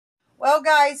Well,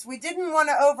 guys, we didn't want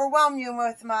to overwhelm you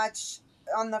with much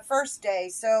on the first day,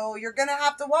 so you're going to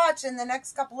have to watch in the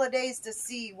next couple of days to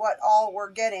see what all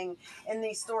we're getting in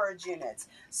these storage units.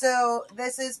 So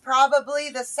this is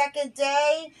probably the second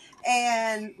day,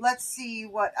 and let's see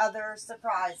what other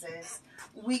surprises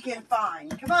we can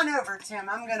find. Come on over, Tim.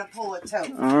 I'm going to pull a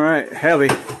tote. All right, heavy.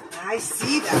 I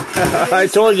see that. I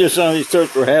told you some of these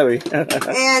totes were heavy.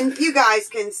 And you guys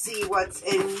can see what's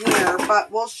in here, but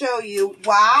we'll show you.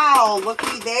 Wow,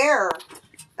 looky there.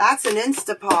 That's an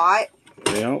Instapot.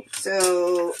 Yep.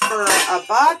 So for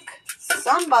 $1,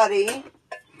 somebody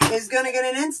is going to get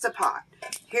an Instapot.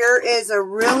 Here is a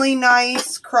really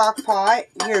nice crock pot.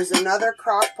 Here's another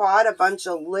crock pot, a bunch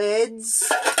of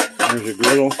lids. There's a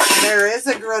griddle. There is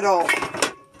a griddle.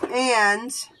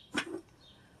 And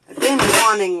I've been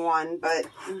wanting one, but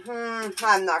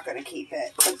I'm not going to keep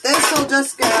it. But this will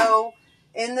just go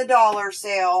in the dollar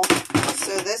sale.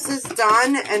 So this is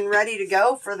done and ready to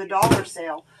go for the dollar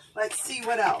sale. Let's see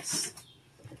what else.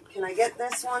 Can I get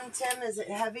this one, Tim? Is it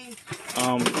heavy?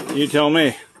 You tell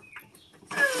me.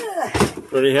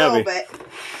 Pretty heavy. A little bit.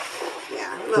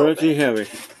 Yeah, a little Pretty bit. heavy.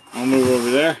 I'll move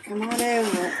over there. Come on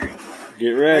over. Get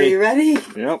ready. Are you ready?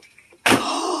 Yep.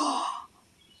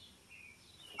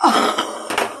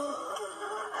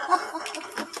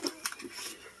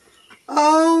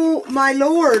 Oh, my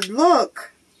Lord,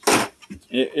 look.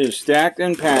 It is stacked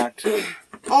and packed.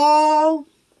 All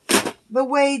the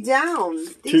way down.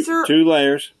 These are two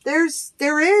layers. There's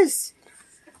 2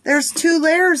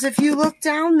 layers. If you look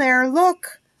down there,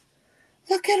 look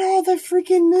at all the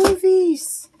freaking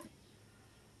movies.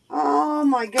 Oh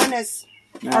my goodness.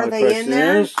 Now Are they in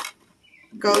there? Yes,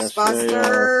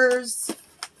 Ghostbusters.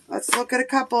 Let's look at a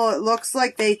couple. It looks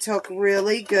like they took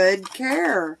really good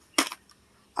care.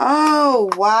 Oh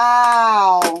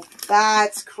wow,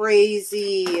 that's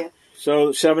crazy.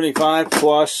 So 75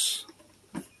 plus.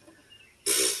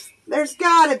 There's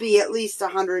got to be at least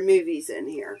 100 movies in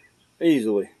here.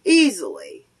 Easily.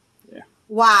 Easily. Yeah.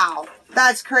 Wow.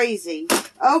 That's crazy.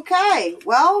 Okay.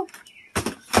 Well,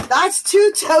 that's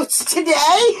 2 totes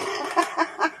today.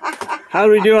 How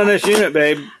do we do on this unit,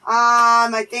 babe?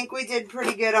 I think we did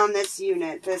pretty good on this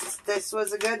unit. This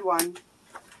was a good one.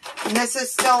 And this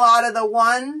is still out of the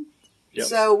one. Yep.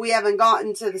 So we haven't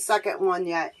gotten to the second one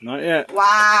yet. Not yet.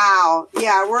 Wow.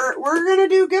 Yeah, we're going to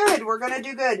do good. We're going to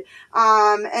do good.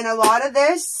 And a lot of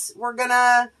this we're going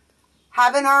to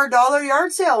have in our dollar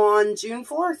yard sale on June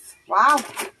 4th. Wow.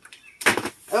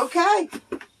 Okay.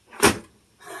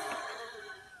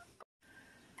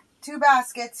 2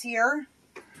 baskets here.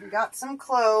 We got some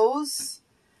clothes.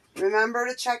 Remember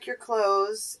to check your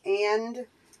clothes. And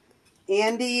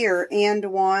Andy or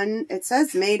and one. It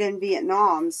says made in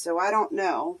Vietnam, so I don't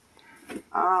know.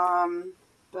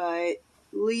 But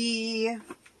Lee, a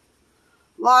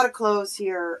lot of clothes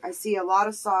here. I see a lot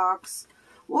of socks.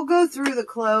 We'll go through the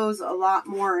clothes a lot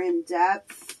more in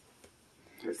depth.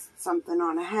 There's something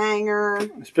on a hanger.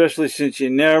 Especially since you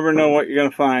never know what you're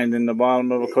going to find in the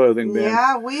bottom of a clothing bin.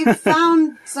 Yeah, we've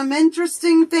found some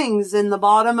interesting things in the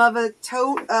bottom of a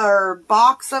tote or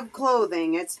box of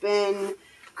clothing. It's been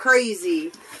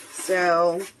crazy.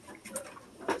 So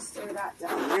let's throw that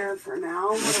down there for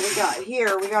now. What do we got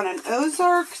here? We got an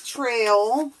Ozark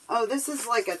Trail. Oh, this is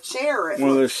like a chair. One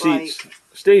of those seats.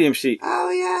 Stadium seat. Oh,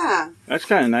 yeah. That's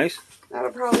kind of nice. That'll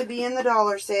probably be in the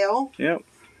dollar sale. Yep.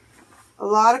 A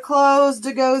lot of clothes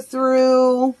to go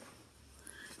through.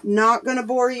 Not going to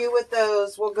bore you with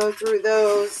those. We'll go through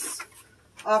those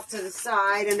off to the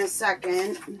side in a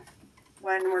second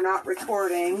when we're not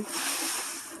recording.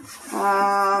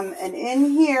 And in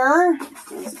here,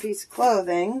 there's a piece of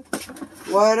clothing.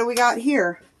 What do we got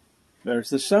here?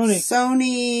 There's the Sony.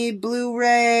 Sony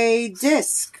Blu-ray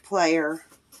disc player.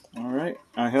 All right.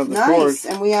 I have the Nice.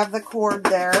 cord. And we have the cord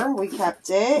there. We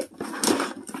kept it.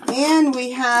 And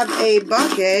we have a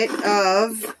bucket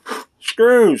of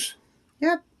screws.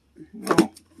 Yep.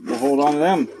 Oh, we'll hold on to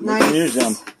them. Nice. We can use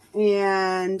them.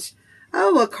 And,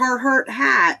 oh, a Carhartt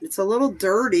hat. It's a little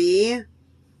dirty.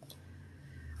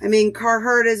 I mean,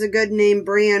 Carhartt is a good name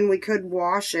brand. We could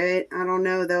wash it. I don't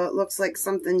know, though. It looks like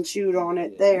something chewed on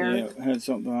it there. Yeah, it had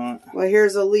something on it. Well,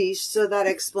 here's a leash, so that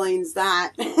explains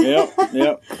that. Yep,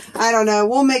 yep. I don't know.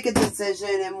 We'll make a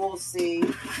decision, and we'll see.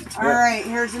 All right,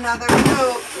 here's another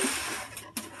coat.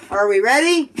 Are we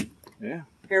ready? Yeah.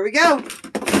 Here we go.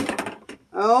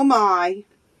 Oh, my.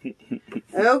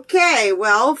 Okay,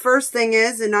 well, first thing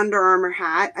is an Under Armour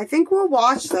hat. I think we'll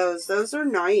wash those. Those are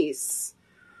nice.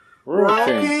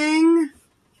 Working.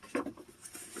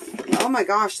 Oh my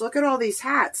gosh, look at all these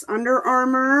hats. Under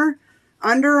Armour,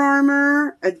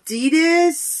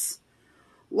 Adidas.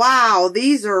 Wow,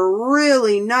 these are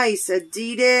really nice.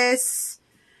 Adidas.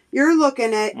 You're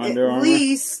looking at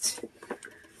least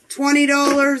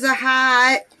 $20 a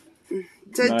hat,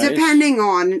 depending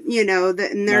on, you know,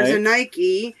 and there's a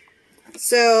Nike.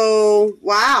 So,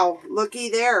 wow, looky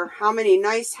there. How many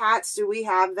nice hats do we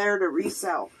have there to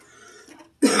resell?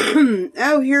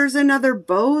 Oh, here's another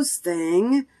Bose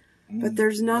thing, but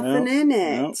there's nothing in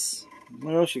it. Nope.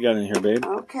 What else you got in here, babe?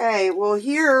 Okay, well,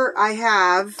 here I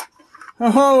have...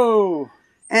 Oh!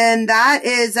 And that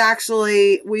is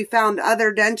actually, we found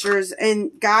other dentures.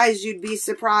 And guys, you'd be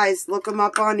surprised. Look them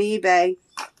up on eBay.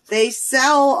 They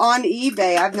sell on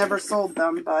eBay. I've never sold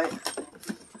them, but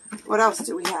what else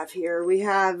do we have here? We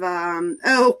have,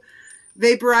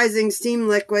 vaporizing steam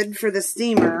liquid for the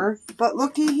steamer. But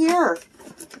looky here.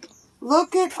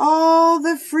 Look at all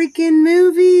the freaking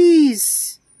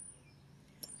movies.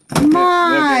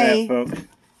 My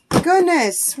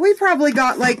goodness. We probably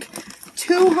got like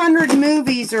 200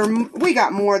 movies, or we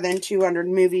got more than 200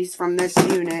 movies from this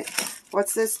unit.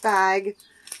 What's this bag?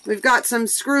 We've got some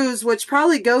screws, which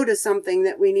probably go to something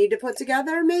that we need to put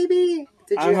together, maybe?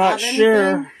 Did you have anything?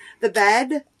 Sure. The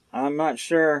bed? I'm not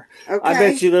sure. Okay. I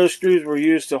bet you those screws were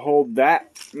used to hold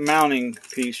that mounting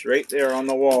piece right there on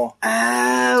the wall.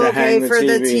 Oh, okay, for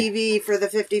the TV, for the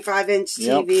 55-inch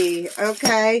TV. Yep.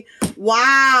 Okay.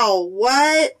 Wow,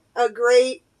 what a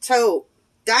great tote.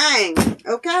 Dang.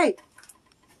 Okay.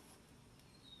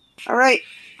 All right.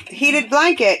 Heated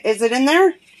blanket. Is it in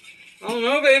there? I don't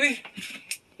know, baby.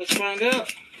 Let's find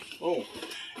out. Oh,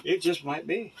 it just might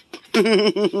be.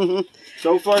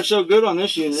 So far, so good on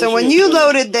this unit. So when you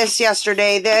loaded this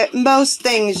yesterday, most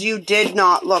things you did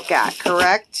not look at,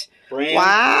 correct?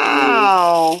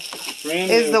 Wow.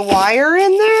 Is the wire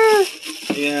in there?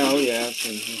 Yeah, oh yeah, it's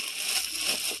in here.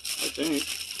 I think.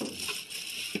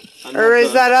 Or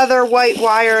is that other white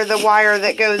wire the wire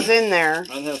that goes in there?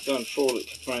 I'd have to unfold it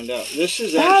to find out. This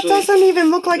is that doesn't even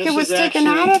look like it was taken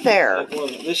out of there.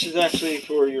 This is actually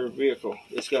for your vehicle.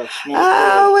 It's got a small...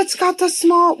 Oh, it's got the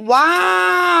small...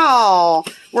 Wow.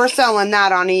 We're selling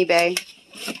that on eBay.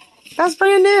 That's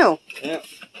brand new. Yep.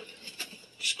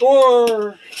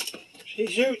 Score! He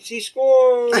shoots, he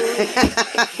scores!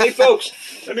 Hey, folks,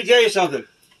 let me tell you something.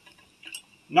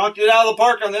 Knocked it out of the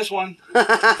park on this one. All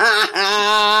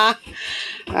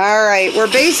right,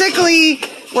 we're basically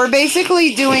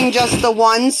doing just the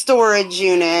one storage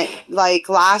unit, like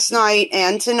last night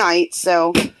and tonight.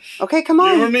 So, okay, come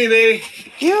on. You or me, baby.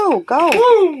 You go.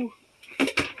 Woo!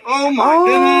 Oh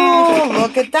my goodness!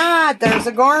 Look at that. There's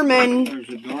a Garmin. There's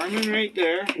a Garmin right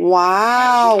there.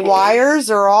 Wow,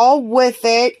 wires are all with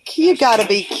it. You got to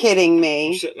be kidding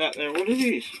me. Set that there. What are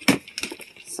these?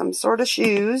 Some sort of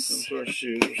shoes. Some sort of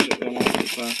shoes. We'll set them off to the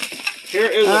side. Here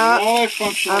is a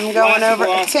multi-functional. I'm going over.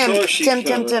 Tim.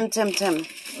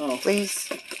 Oh. Please.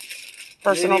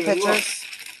 Personal pictures.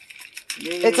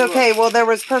 It's okay. Well, there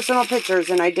was personal pictures,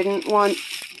 and I didn't want.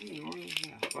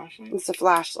 Flashlight? It's a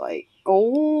flashlight.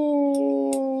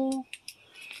 Oh.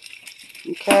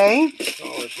 Okay.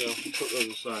 Oh, so put those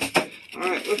aside. All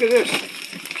right. Look at this.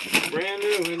 Brand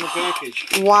new in the package.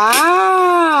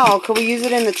 Wow. Could we use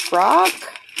it in the truck?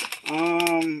 I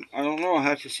don't know. I'll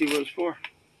have to see what it's for.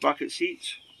 Bucket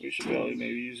seats. We should be able to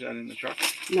maybe use that in the truck.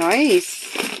 Nice.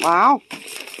 Wow.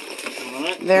 All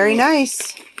right. Very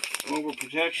nice.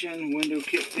 Overprotection, window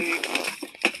kit tape.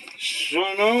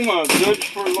 Sonoma, good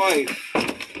for life.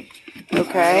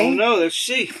 Okay. I don't know. Let's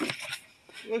see.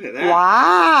 Look at that.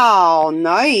 Wow.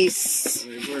 Nice.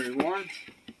 They're very worn.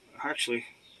 Actually,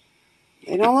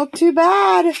 they don't look too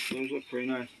bad. Those look pretty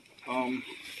nice.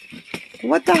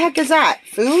 What the heck is that?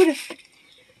 Food?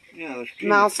 Yeah, there's peanuts.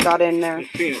 Mouse got in there. There's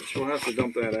peanuts. We'll have to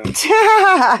dump that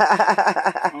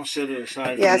out. I'll set it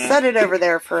aside. Yeah, set it over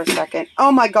there for a second.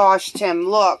 Oh my gosh, Tim,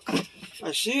 look.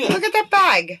 I see it. Look at that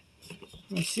bag.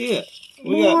 I see it.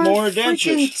 We got more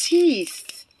dentures. Freaking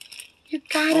teeth. You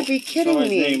gotta be kidding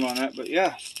me. Name on that, but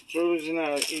yeah, throw those in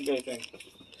that eBay thing.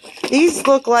 These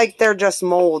look like they're just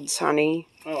molds, honey.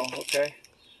 Oh, okay.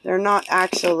 They're not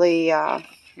actually.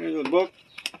 Here's the book.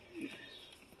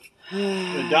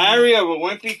 The Diary of a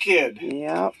Wimpy Kid.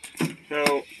 Yep.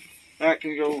 So that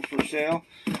can go for sale.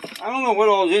 I don't know what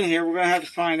all's in here. We're gonna have to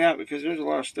find out because there's a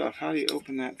lot of stuff. How do you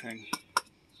open that thing?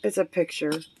 It's a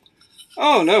picture.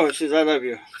 Oh no! It says "I love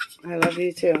you." I love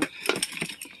you too.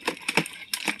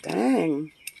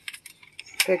 Dang.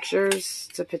 Pictures.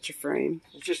 It's a picture frame.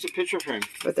 It's just a picture frame.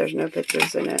 But there's no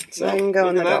pictures in it. So I can go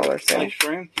in the dollar sale. Nice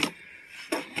frame.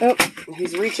 Oh,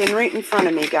 he's reaching right in front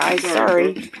of me, guys.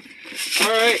 Sorry. All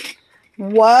right.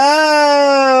 Whoa.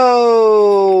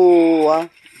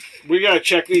 We got to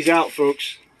check these out,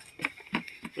 folks.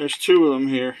 There's two of them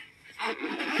here.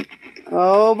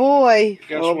 Oh boy.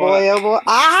 Guess oh what? boy, oh boy.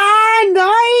 Ah,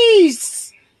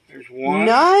 nice! There's one.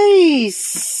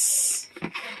 Nice!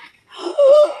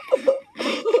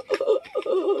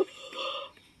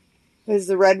 Is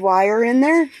the red wire in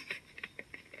there?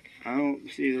 I don't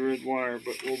see the red wire,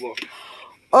 but we'll look.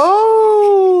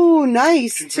 Oh,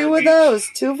 nice. Two of Beats. those.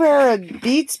 2 pair of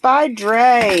Beats by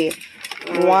Dre.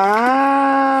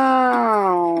 Wow.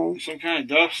 Some kind of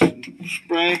dust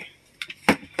spray.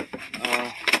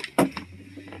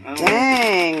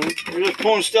 Dang. We're just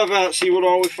pulling stuff out, see what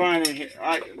all we find in here.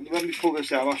 Let me pull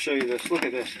this out. I'll show you this. Look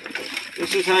at this.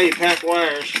 This is how you pack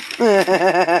wires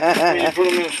when you put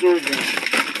them in a storage unit.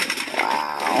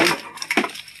 Wow.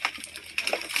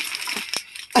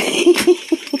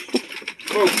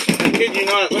 Folks, I kid you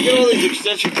not. Look at all these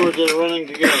extension cords that are running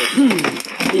together.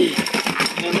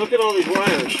 And look at all these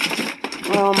wires.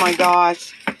 Oh my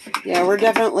gosh. Yeah, we're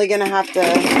definitely going to have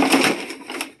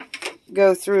to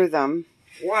go through them.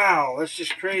 Wow, that's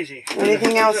just crazy.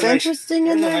 Anything else interesting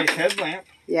in there? There's a nice headlamp.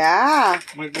 Yeah.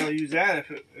 Might be able to use that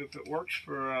if it works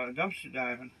for dumpster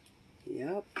diving.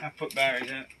 Yep. I put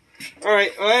batteries in it. All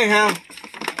right. Well, anyhow.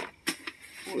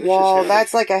 Well,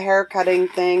 that's like a hair cutting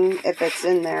thing if it's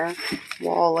in there.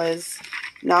 Wall is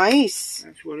nice.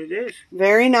 That's what it is.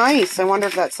 Very nice. I wonder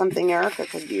if that's something Erica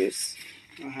could use.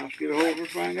 I'll have to get a hold of her and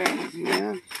find out.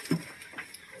 Yeah.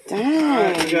 All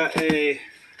right, we Dang. got a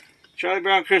Charlie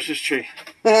Brown Christmas tree.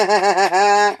 All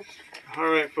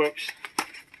right, folks.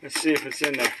 Let's see if it's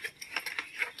in there.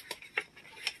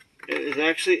 It is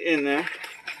actually in there.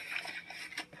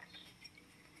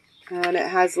 And it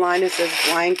has Linus's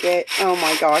blanket. Oh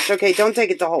my gosh. Okay, don't take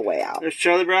it the whole way out. There's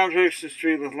Charlie Brown Christmas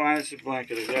tree with Linus's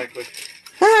blanket, exactly.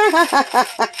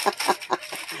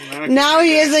 Now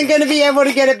he isn't going to be able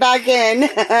to get it back in.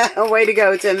 Way to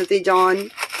go, Timothy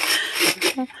John.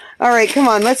 All right, come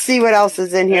on. Let's see what else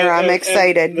is in here. I'm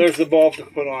excited. And there's the bulb to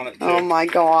put on it, too. Oh my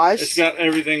gosh. It's got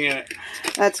everything in it.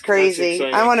 That's crazy.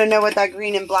 That's I want to know what that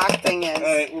green and black thing is. All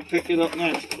right, we'll pick it up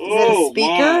next. Is it a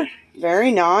speaker?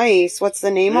 Very nice. What's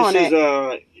the name on it? This is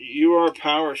a UR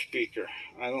power speaker.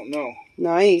 I don't know.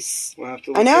 Nice. We'll have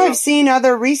to look I know it I've up. seen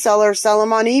other resellers sell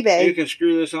them on eBay. You can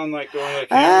screw this on like going like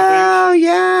camera Oh,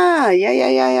 yeah.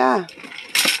 Yeah.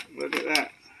 things. Look at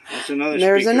that. That's another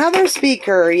There's speaker. another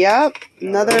speaker. Yep.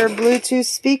 Another Bluetooth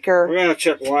speaker. We're going to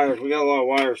check wires. We got a lot of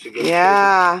wires to go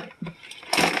Yeah. through.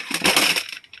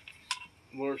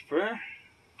 Lord's Prayer.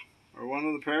 Or one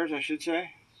of the prayers, I should say.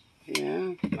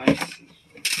 Yeah. Nice.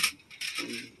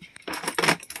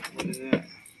 What is that?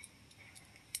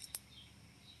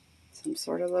 Some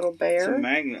sort of little It's a bear.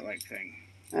 magnet-like thing.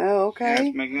 Oh, Yeah, okay.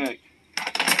 it's magnetic.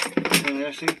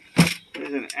 Interesting.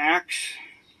 There's an axe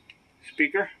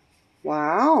speaker.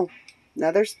 Wow.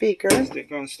 Another speaker.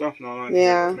 Stick on stuff not on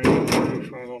Yeah. here. Maybe on the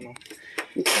roof, I don't know.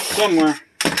 Somewhere.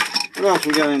 What else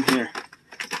we got in here?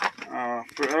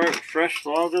 Fresh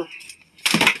lager.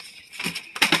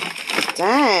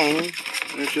 Dang.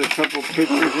 There's a couple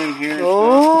pictures in here.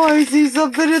 Oh, I see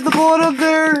something at the bottom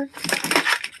there.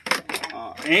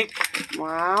 Ink.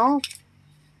 Wow.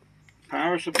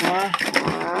 Power supply.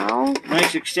 Wow.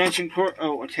 Nice extension cord.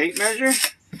 Oh, a tape measure?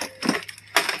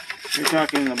 You're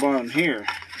talking in the bottom here,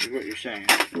 is what you're saying.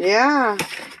 Yeah.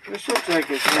 This looks like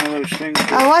it's one of those things.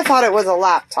 Oh, I thought it was a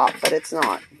laptop, but it's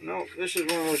not. No, this is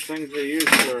one of those things they use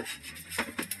for.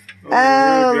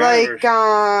 Oh, like,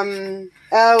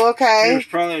 oh, okay. It was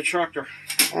probably a trucker.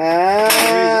 The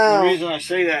Oh. reason I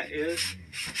say that is.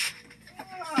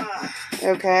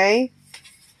 Okay.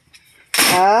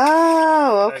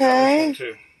 Oh, okay.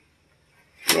 Too.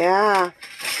 Yeah.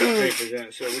 It's got papers in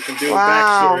it, so we can do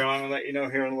Wow. a backstory on it and let you know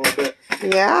here in a little bit.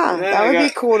 Yeah, And then that I would be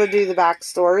got- cool to do the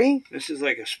backstory. This is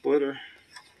like a splitter.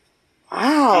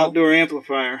 Wow. Outdoor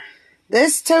amplifier.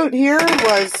 This tote here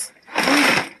was...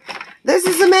 This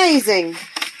is amazing.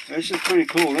 This is pretty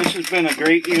cool. This has been a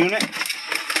great unit.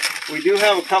 We do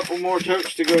have a couple more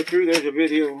totes to go through. There's a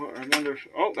video. I wonder if,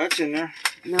 oh, that's in there.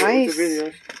 Nice. The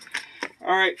videos.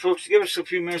 All right, folks, give us a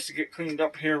few minutes to get cleaned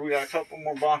up here. We got a couple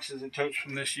more boxes and totes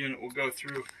from this unit we'll go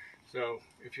through. So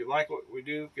if you like what we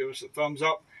do, give us a thumbs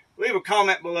up. Leave a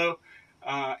comment below.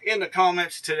 In the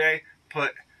comments today,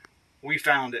 put, "We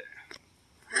found it."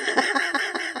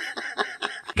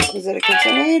 Is it a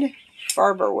KitchenAid?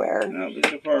 Farberware. No, it's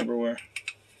a Farberware.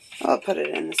 I'll put it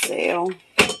in the sale.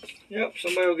 Yep,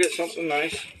 somebody will get something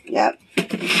nice. Yep.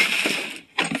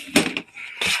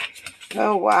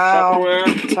 Oh, wow.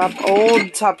 Tupperware. Old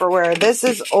Tupperware. This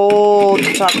is old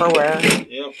Tupperware.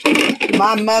 Yep.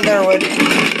 My mother would...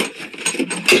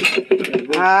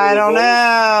 I don't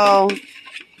know.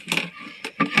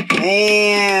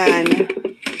 Man.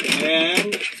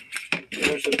 And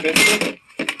there's a picture.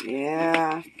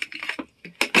 Yeah.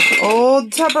 Old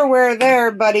Tupperware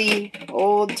there, buddy.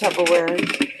 Old Tupperware.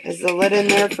 Is the lid in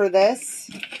there for this?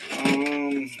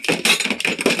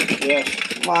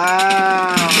 Yes.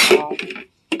 Wow. Boy,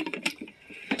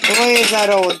 is that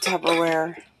old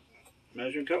Tupperware.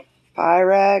 Measuring cup?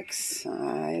 Pyrex.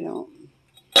 I don't.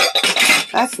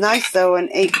 That's nice though, an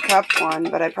 8-cup one,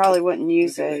 but I probably wouldn't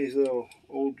use Look at it. these little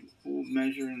old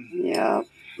measuring. Yep.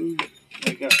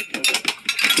 Got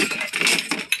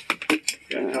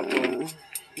a couple.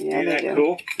 Yeah, Ain't they that do.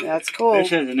 cool? That's cool. This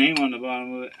has a name on the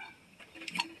bottom of it.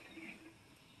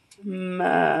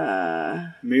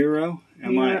 Miro.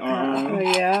 M-I-R-R-O. Oh,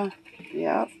 yeah.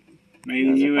 Yep. Made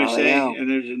in USA, and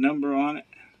there's a number on it.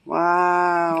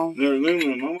 Wow. They're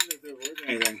aluminum. I wonder if they're worth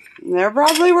anything. They're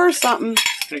probably worth something.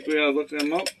 Think we ought to look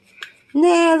them up?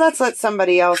 Nah, let's let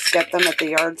somebody else get them at the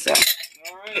yard sale.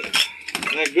 Alright. Is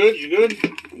that good? You good?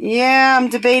 Yeah, I'm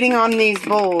debating on these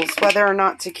bowls, whether or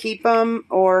not to keep them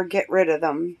or get rid of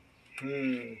them.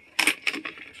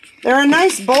 They're a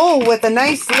nice bowl with a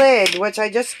nice lid, which I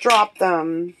just dropped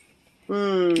them.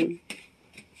 I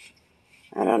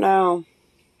don't know.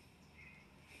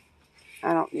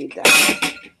 I don't need that.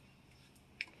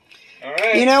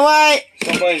 Alright. You know what?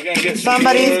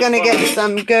 Somebody's going to get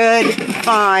some good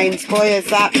finds. Boy, is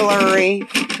that blurry.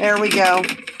 There we go.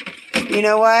 You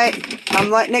know what? I'm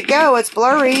letting it go. It's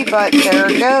blurry, but there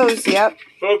it goes. Yep.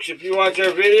 Folks, if you watch our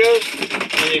videos,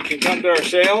 and you can come to our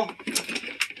sale.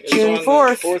 It's June on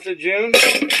 4th. The 4th of June.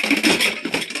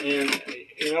 And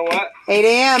you know what? 8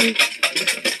 a.m.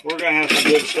 We're going to have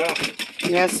some good stuff.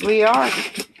 Yes, we are.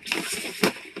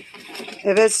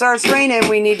 If it starts raining,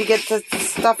 we need to get the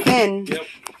stuff in. Yep.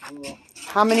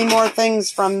 How many more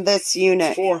things from this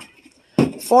unit? 4.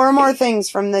 4 more things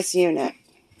from this unit.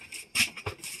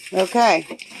 Okay.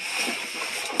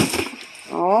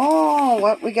 Oh,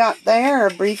 what we got there?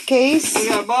 A briefcase? We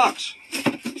got a box.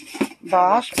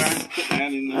 Box. Put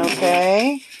that in there.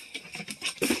 Okay.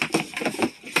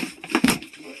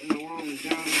 What in the world is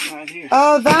down inside here?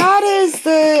 Oh, that is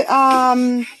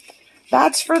the,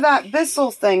 that's for that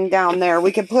Bissell thing down there.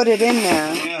 We could put it in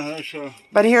there. Yeah, that's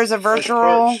But here's a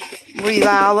virtual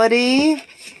reality.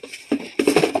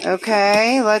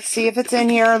 Okay, let's see if it's in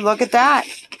here. Look at that.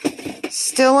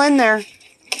 Still in there.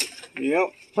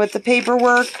 Yep. With the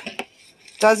paperwork.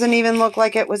 Doesn't even look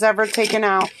like it was ever taken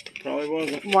out. Probably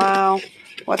wasn't. Wow.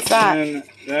 What's that? And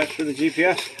that's for the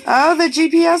GPS. Oh, the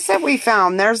GPS that we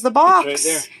found. There's the box. Right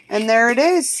there. And there it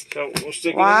is. So we'll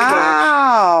stick it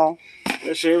Wow. in the box.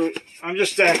 This here, I'm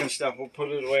just stacking stuff. We'll put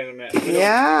it away in a minute.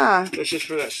 Yeah. This is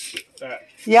for that.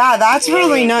 Yeah, that's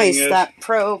really that nice. thing is. That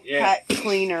Pro Yeah. Pet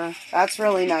Cleaner. That's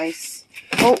really nice.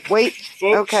 Oh, wait.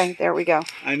 Folks, Okay, there we go.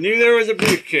 I knew there was a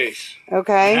briefcase.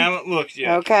 Okay. I haven't looked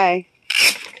yet. Okay.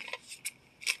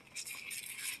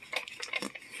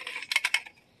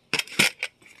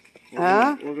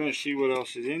 We're going to see what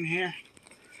else is in here.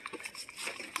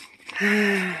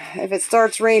 If it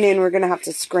starts raining, we're going to have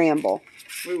to scramble.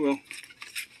 We will.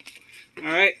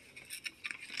 Alright.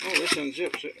 Oh, this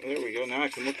unzips it. There we go. Now I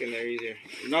can look in there easier.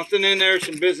 Nothing in there.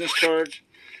 Some business cards.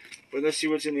 But let's see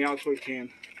what's in the Altoid can.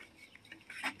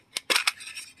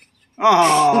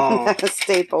 Oh!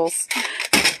 Staples.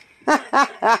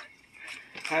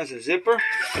 Has a zipper.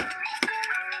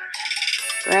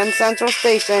 Grand Central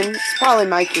Station. It's probably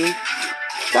Mikey.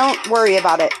 Don't worry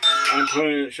about it. I'm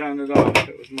putting it, shining it off.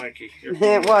 It was Mikey.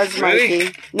 It was Ready?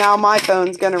 Mikey. Now my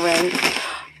phone's going to ring.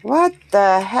 What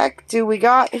the heck do we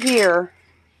got here?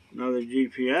 Another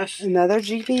GPS. Another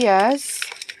GPS.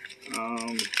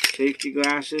 Safety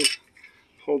glasses.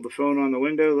 Hold the phone on the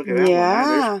window. Look at that one.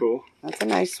 That's cool. That's a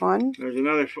nice one. There's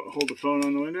another hold the phone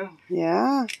on the window.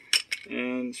 Yeah.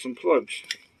 And some plugs.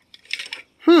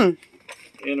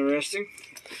 Interesting.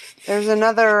 There's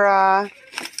another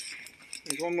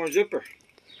There's one more zipper.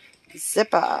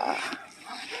 zipper.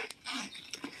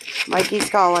 Mikey's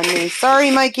calling me.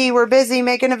 Sorry, Mikey. We're busy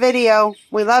making a video.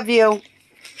 We love you.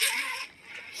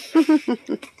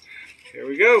 Here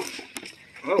we go.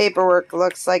 Oh. Paperwork.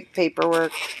 Looks like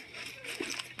paperwork.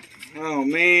 Oh,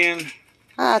 man.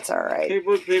 That's all right.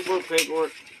 Paperwork, paperwork,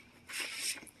 paperwork.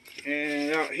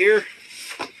 And out here,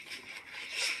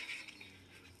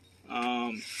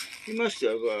 he must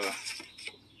have,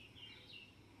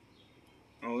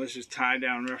 oh, this is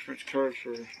tie-down reference cards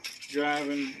for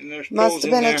driving. And there's Must pills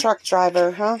have been in a there. truck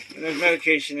driver, huh? And there's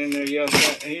medication in there,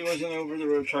 yes. He was an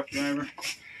over-the-road truck driver.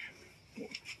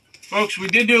 Folks, we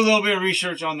did do a little bit of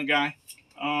research on the guy.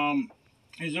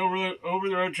 He's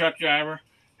over-the-road truck driver,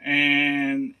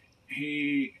 and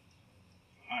he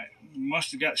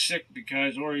must have got sick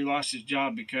because, or he lost his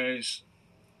job because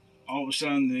all of a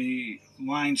sudden the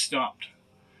line stopped,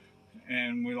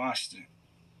 and we lost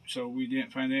so we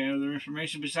didn't find any other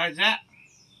information besides that.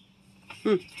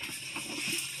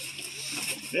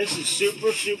 This is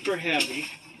super, super heavy.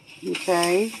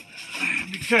 Okay.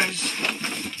 Because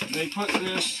they put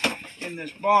this in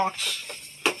this box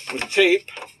with tape.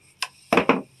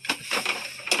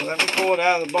 So let me pull it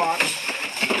out of the box.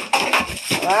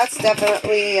 Well, that's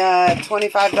definitely a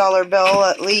 $25 bill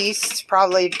at least.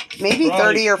 Probably, maybe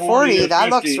 30 or 40. That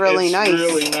looks really nice.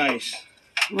 Really nice.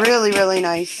 Really, really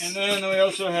nice. And then we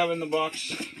also have in the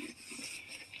box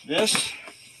this.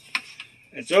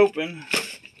 It's open.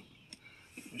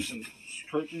 There's some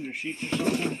curtains or sheets or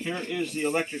something. Here is the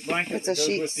electric blanket. It's a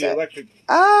sheet with set. The electric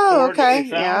okay.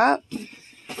 Yeah.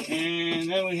 And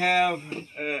then we have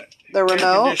the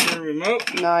remote. Air conditioner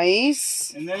remote.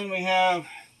 Nice. And then we have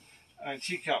a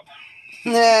teacup.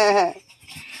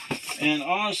 And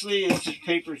honestly, it's just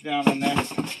papers down in there.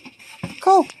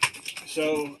 Cool.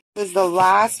 So this is the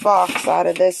last box out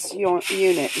of this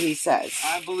unit, he says.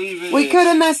 I believe it We could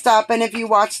have messed up, and if you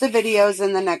watch the videos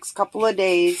in the next couple of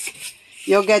days,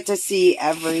 you'll get to see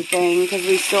everything, because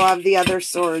we still have the other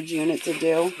storage unit to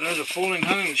do. There's a folding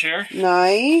hunting chair.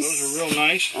 Nice. Those are real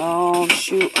nice. Oh,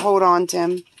 shoot. Hold on,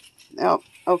 Tim. Oh,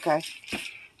 okay.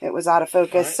 It was out of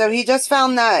focus. Right. So he just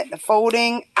found that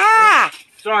folding...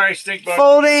 Sorry, stink bug.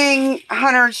 Folding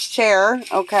hunter's chair.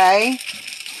 Okay.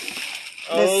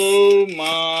 Oh,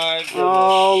 my goodness.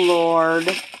 Oh, Lord.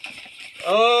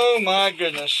 Oh, my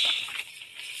goodness.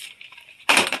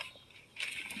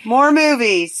 More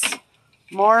movies.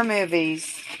 More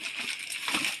movies.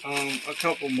 A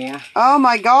couple more. Oh,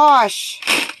 my gosh.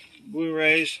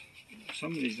 Blu-rays.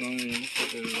 Some of these don't even look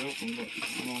like they're open, but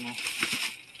I don't know.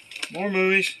 More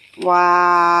movies.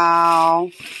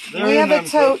 Wow. We have a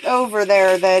tote over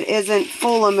there that isn't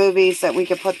full of movies that we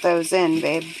could put those in,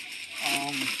 babe.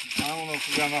 I don't know if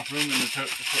we got enough room in the tote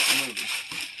to put the movies.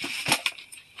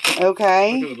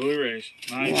 Okay. Look at the Blu-rays.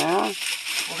 Nice. Yeah.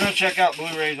 We're going to check out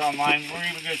Blu-rays online. We're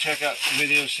even going to check out the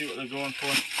videos, see what they're going for.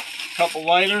 A couple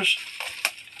lighters.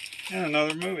 And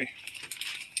another movie.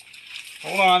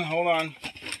 Hold on.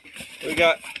 We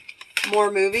got... More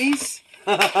movies?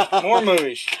 more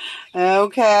movies.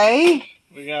 Okay.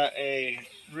 We got a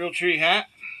real tree hat.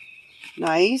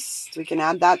 Nice. We can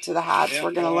add that to the hats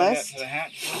we're going to list. To the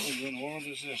hat. What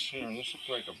is this here? This looks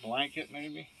like a blanket,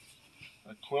 maybe.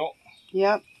 A quilt.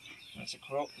 Yep. That's a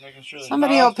quilt. Making sure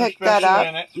somebody will pick that up.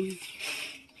 In it.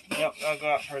 Yep, I'll go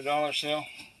out for a $1 sale.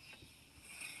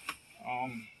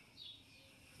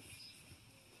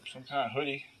 Some kind of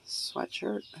hoodie.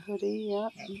 Sweatshirt, hoodie,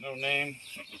 yep. No name.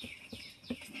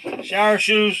 Shower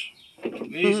shoes.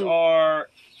 These are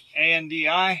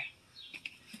ANDI.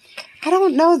 I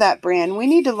don't know that brand. We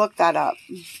need to look that up.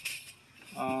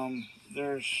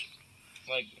 There's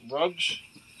like rugs,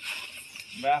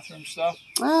 bathroom stuff.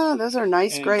 Oh, those are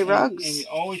nice gray rugs. And you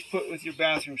always put with your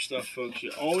bathroom stuff, folks.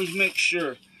 You always make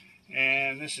sure.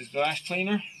 And this is glass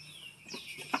cleaner.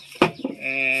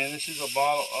 And this is a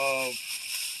bottle of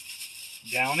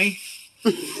Downy.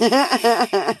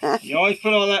 You always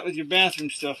put all that with your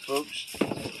bathroom stuff, folks.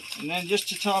 And then just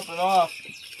to top it off,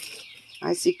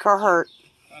 I see Carhartt.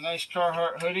 A nice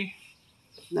Carhartt hoodie.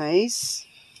 Nice.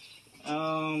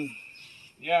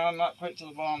 Yeah, I'm not quite to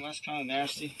the bottom. That's kind of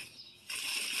nasty.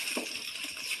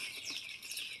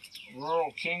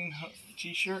 Rural King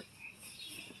t-shirt.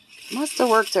 Must have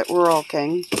worked at Rural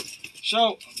King.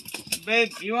 So,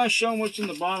 babe, you want to show them what's in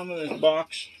the bottom of this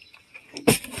box?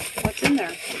 What's in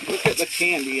there? Look at the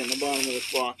candy in the bottom of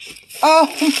this box. Oh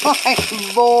my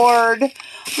Lord.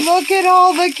 Look at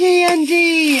all the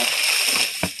candy.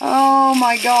 Oh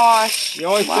my gosh. You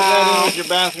always put that in with your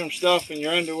bathroom stuff and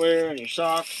your underwear and your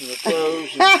socks and your clothes.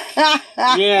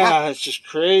 And yeah, it's just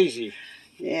crazy.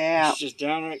 Yeah. It's just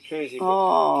downright crazy.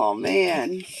 Oh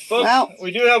man. Folks, well,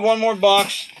 we do have one more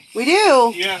box. We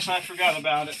do? Yes, I forgot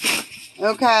about it.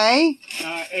 Okay.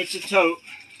 It's a tote.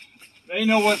 They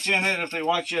know what's in it if they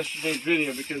watch yesterday's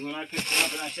video, because when I picked it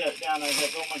up and I sat it down, I was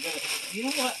like, oh my goodness. You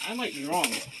know what? I might be wrong.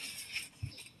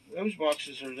 Those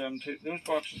boxes are them too. Those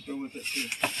boxes go with it too.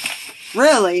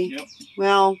 Really? Yep.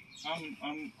 Well,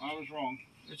 I was wrong.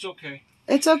 It's okay.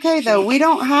 It's okay though. We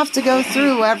don't have to go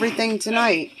through everything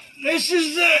tonight. This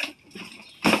is it.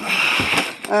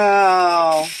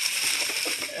 Oh.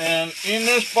 And in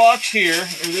this box here,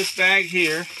 or this bag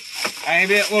here, I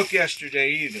didn't look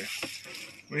yesterday either.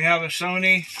 We have a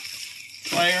Sony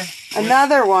player.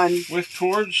 Another one. With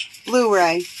cords.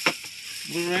 Blu-ray.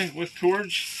 Blu-ray with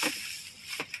cords.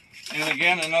 And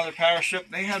again, another power strip.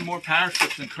 They had more power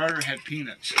strips than Carter had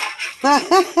peanuts.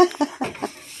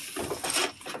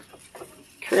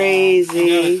 Crazy. We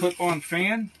got a clip-on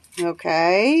fan.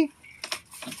 Okay.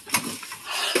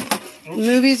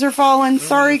 Movies are falling.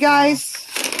 Sorry, guys.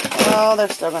 Oh, they're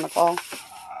still going to fall.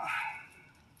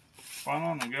 Fun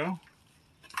on the go.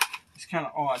 It's kind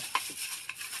of odd.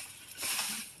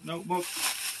 Notebook.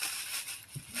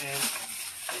 And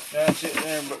that's it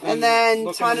there. But and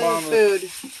then ton of food.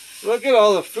 Look at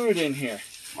all the food in here.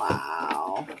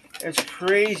 Wow. It's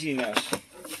craziness.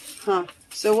 Huh.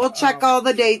 So we'll check all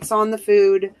the dates on the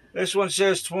food. This one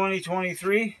says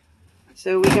 2023.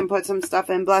 So we can put some stuff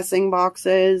in blessing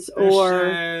boxes. This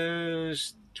or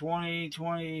says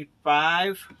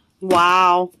 2025.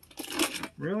 Wow.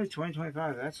 Really?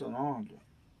 2025? That's a long.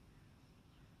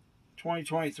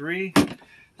 2023. So,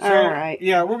 all right.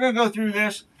 Yeah, we're going to go through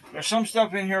this. There's some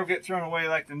stuff in here will get thrown away,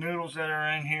 like the noodles that are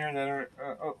in here that are,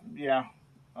 yeah.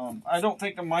 I don't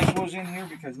think the mice was in here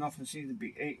because nothing seems to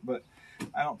be ate, but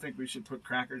I don't think we should put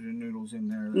crackers and noodles in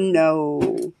there.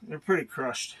 No. They're pretty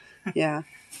crushed. Yeah.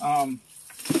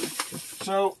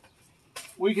 So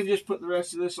we can just put the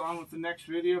rest of this on with the next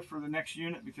video for the next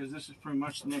unit because this is pretty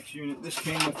much the next unit. This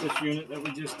came with this unit that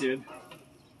we just did.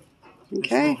 Okay.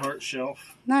 This little heart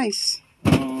shelf. Nice.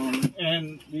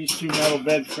 And these two metal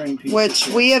bed frame pieces. Which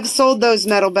we have sold those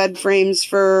metal bed frames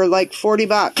for like 40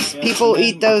 bucks. Yeah, people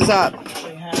eat those up.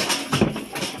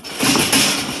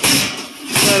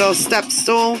 Little step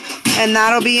stool. And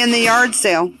that'll be in the yard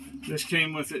sale. This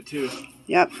came with it too.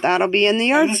 Yep, that'll be in the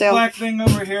yard this sale. Black thing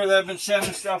over here that I've been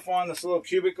sending stuff on, this little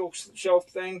cubicle shelf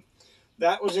thing,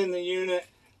 that was in the unit.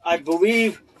 I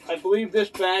believe this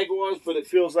bag was, but it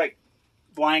feels like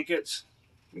blankets.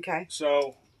 Okay.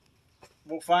 So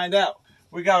we'll find out.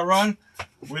 We got to run.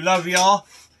 We love y'all.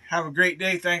 Have a great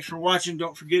day. Thanks for watching.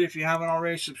 Don't forget, if you haven't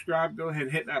already subscribed, go ahead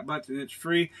and hit that button. It's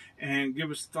free. And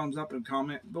give us a thumbs up and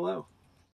comment below.